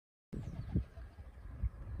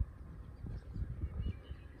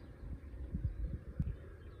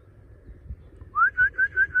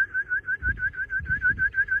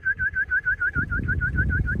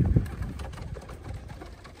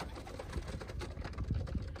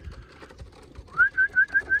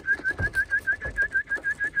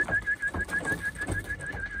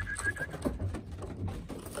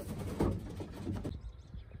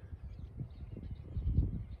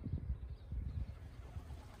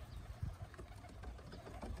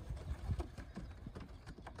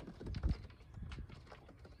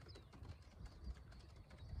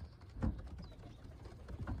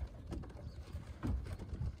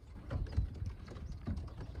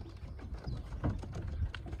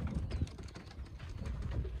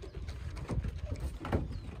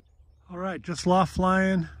All right, just loft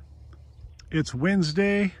flying. It's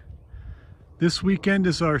Wednesday. This weekend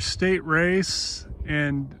is our state race,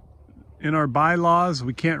 and in our bylaws,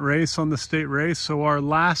 we can't race on the state race. So our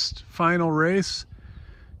last final race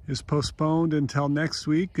is postponed until next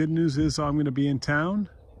week. Good news is I'm going to be in town.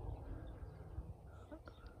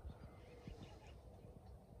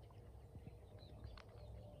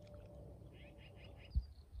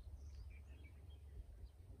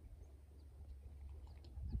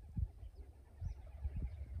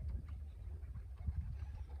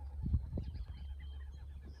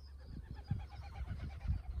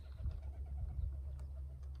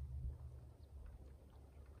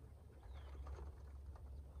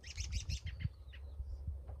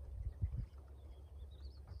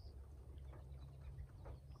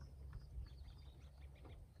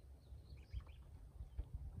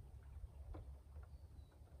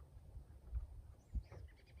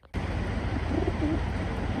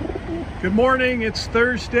 Good morning, it's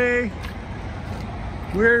Thursday.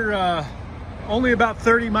 We're only about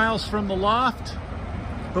 30 miles from the loft,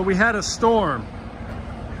 but we had a storm.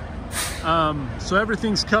 So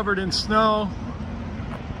everything's covered in snow.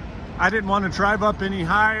 I didn't want to drive up any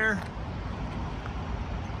higher.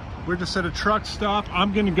 We're just at a truck stop.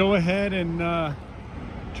 I'm gonna go ahead and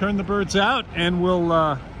turn the birds out, and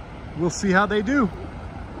we'll see how they do.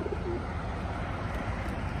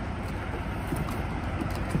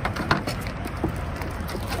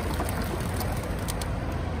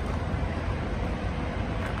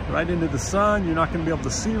 Right into the sun, you're not going to be able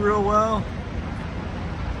to see real well.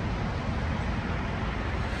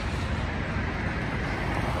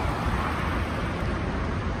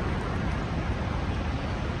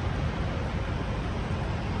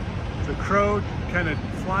 The crow kind of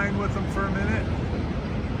flying with them for a minute.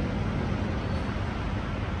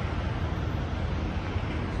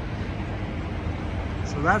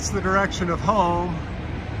 So that's the direction of home.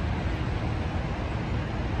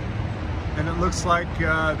 And it looks like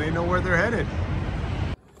they know where they're headed.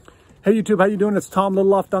 Hey YouTube, how you doing? It's Tom, Little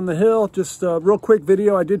Loft on the Hill. Just a real quick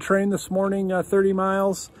video. I did train this morning, 30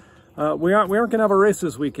 miles. We aren't gonna have a race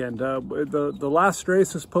this weekend. The last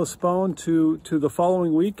race is postponed to the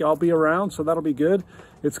following week. I'll be around, so that'll be good.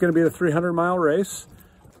 It's gonna be a 300-mile race.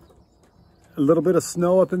 A little bit of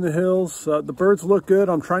snow up in the hills. The birds look good.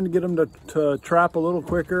 I'm trying to get them to trap a little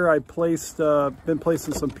quicker. I been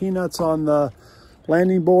placing some peanuts on the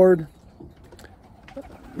landing board.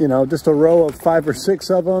 You know, just a row of 5 or 6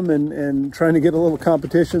 of them, and trying to get a little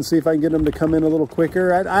competition, see if I can get them to come in a little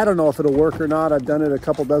quicker. I don't know if it'll work or not. I've done it a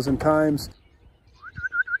couple dozen times.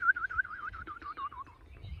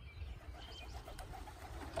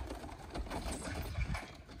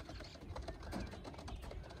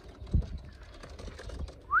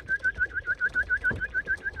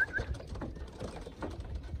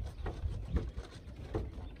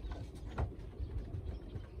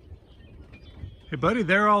 Hey buddy,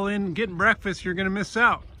 they're all in getting breakfast. You're gonna miss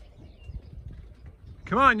out.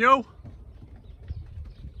 Come on, yo.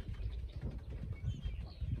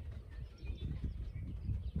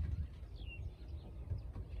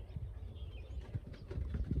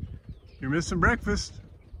 You're missing breakfast.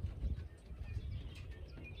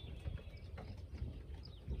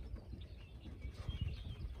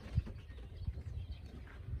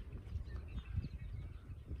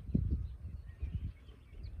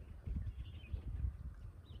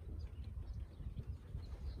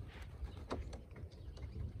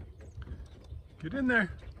 Get in there.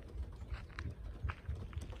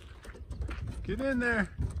 Get in there.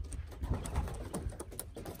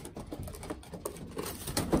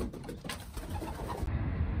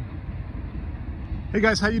 Hey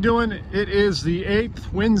guys, how you doing? It is the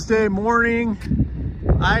 8th, Wednesday morning.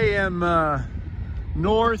 I am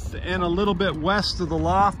north and a little bit west of the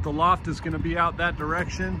loft. The loft is going to be out that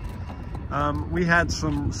direction. We had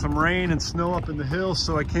some rain and snow up in the hills,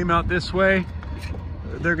 so I came out this way.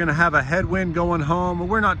 They're gonna have a headwind going home.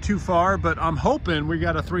 We're not too far, but I'm hoping we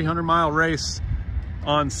got a 300-mile race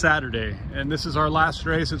on Saturday. And this is our last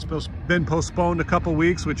race. It's been postponed a couple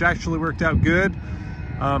weeks, which actually worked out good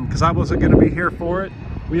because I wasn't gonna be here for it.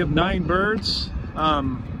 We have 9 birds.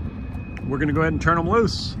 We're gonna go ahead and turn them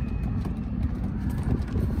loose.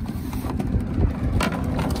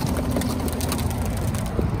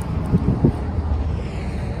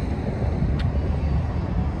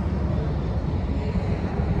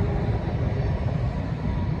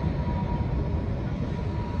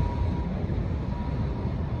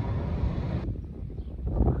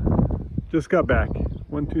 Just got back.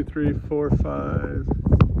 1, 2, 3, 4, 5.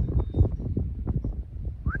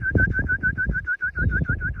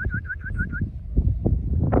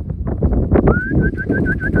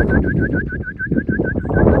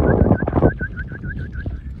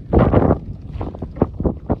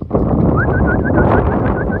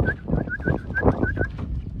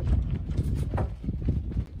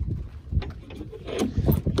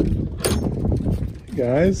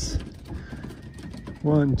 guys.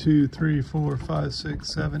 1, 2, 3, 4, 5,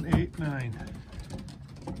 6, 7, 8, 9.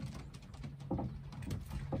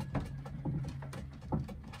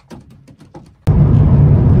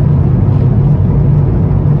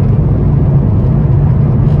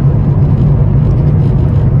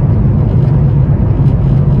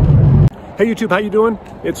 Hey YouTube, how you doing?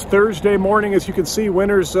 It's Thursday morning. As you can see,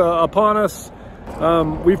 winter's upon us.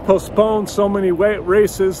 We've postponed so many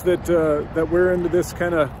races that that we're into this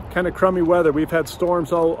kind of crummy weather. We've had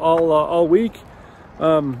storms all week,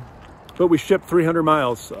 but we shipped 300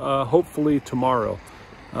 miles, hopefully tomorrow.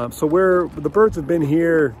 So the birds have been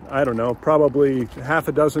here, I don't know, probably half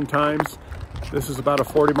a dozen times. This is about a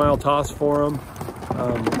 40-mile toss for them.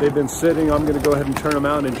 They've been sitting. I'm going to go ahead and turn them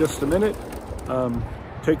out in just a minute.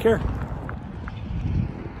 Take care.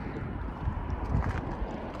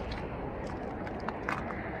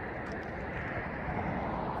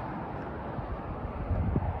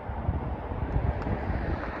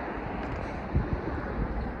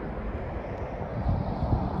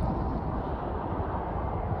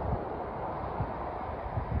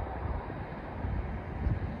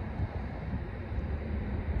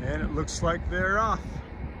 And it looks like they're off.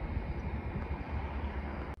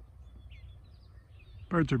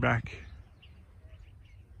 Birds are back.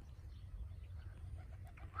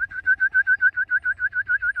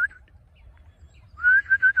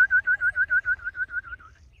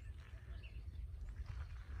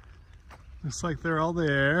 Looks like they're all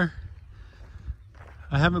there.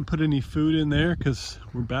 I haven't put any food in there because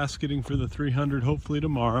we're basketing for the 300 hopefully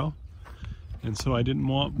tomorrow. And so I didn't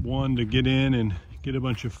want one to get in and get a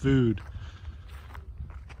bunch of food.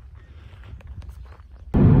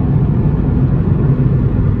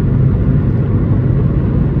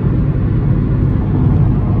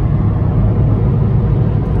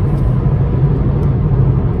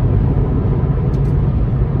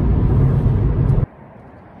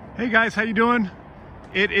 Hey guys, how you doing?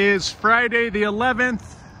 It is Friday the 11th.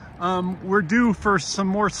 We're due for some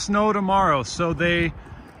more snow tomorrow, so they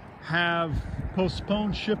have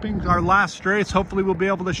postponed shipping our last race. Hopefully we'll be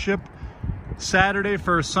able to ship Saturday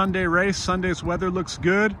for a Sunday race. Sunday's weather looks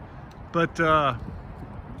good, but I'm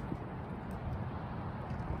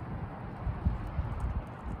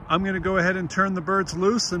gonna go ahead and turn the birds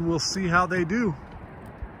loose and we'll see how they do.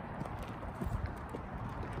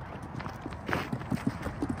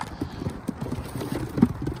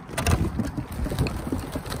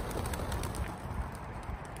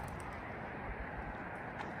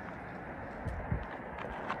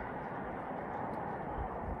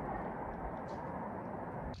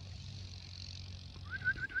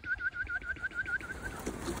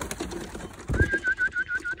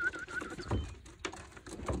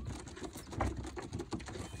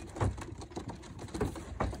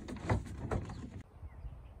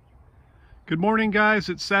 Good morning guys,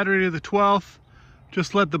 it's Saturday the 12th.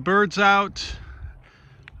 Just let the birds out.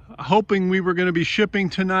 Hoping we were gonna be shipping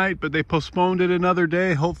tonight, but they postponed it another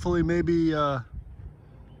day. Hopefully maybe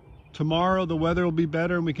tomorrow the weather will be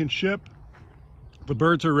better and we can ship. The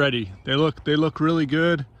birds are ready. They look really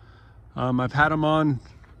good. I've had them on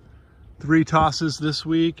 3 tosses this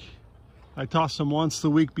week. I tossed them once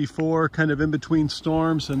the week before, kind of in between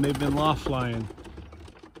storms, and they've been loft flying.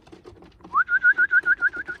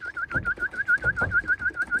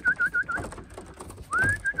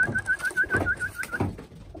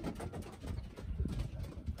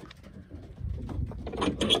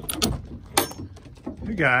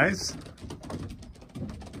 Hey guys.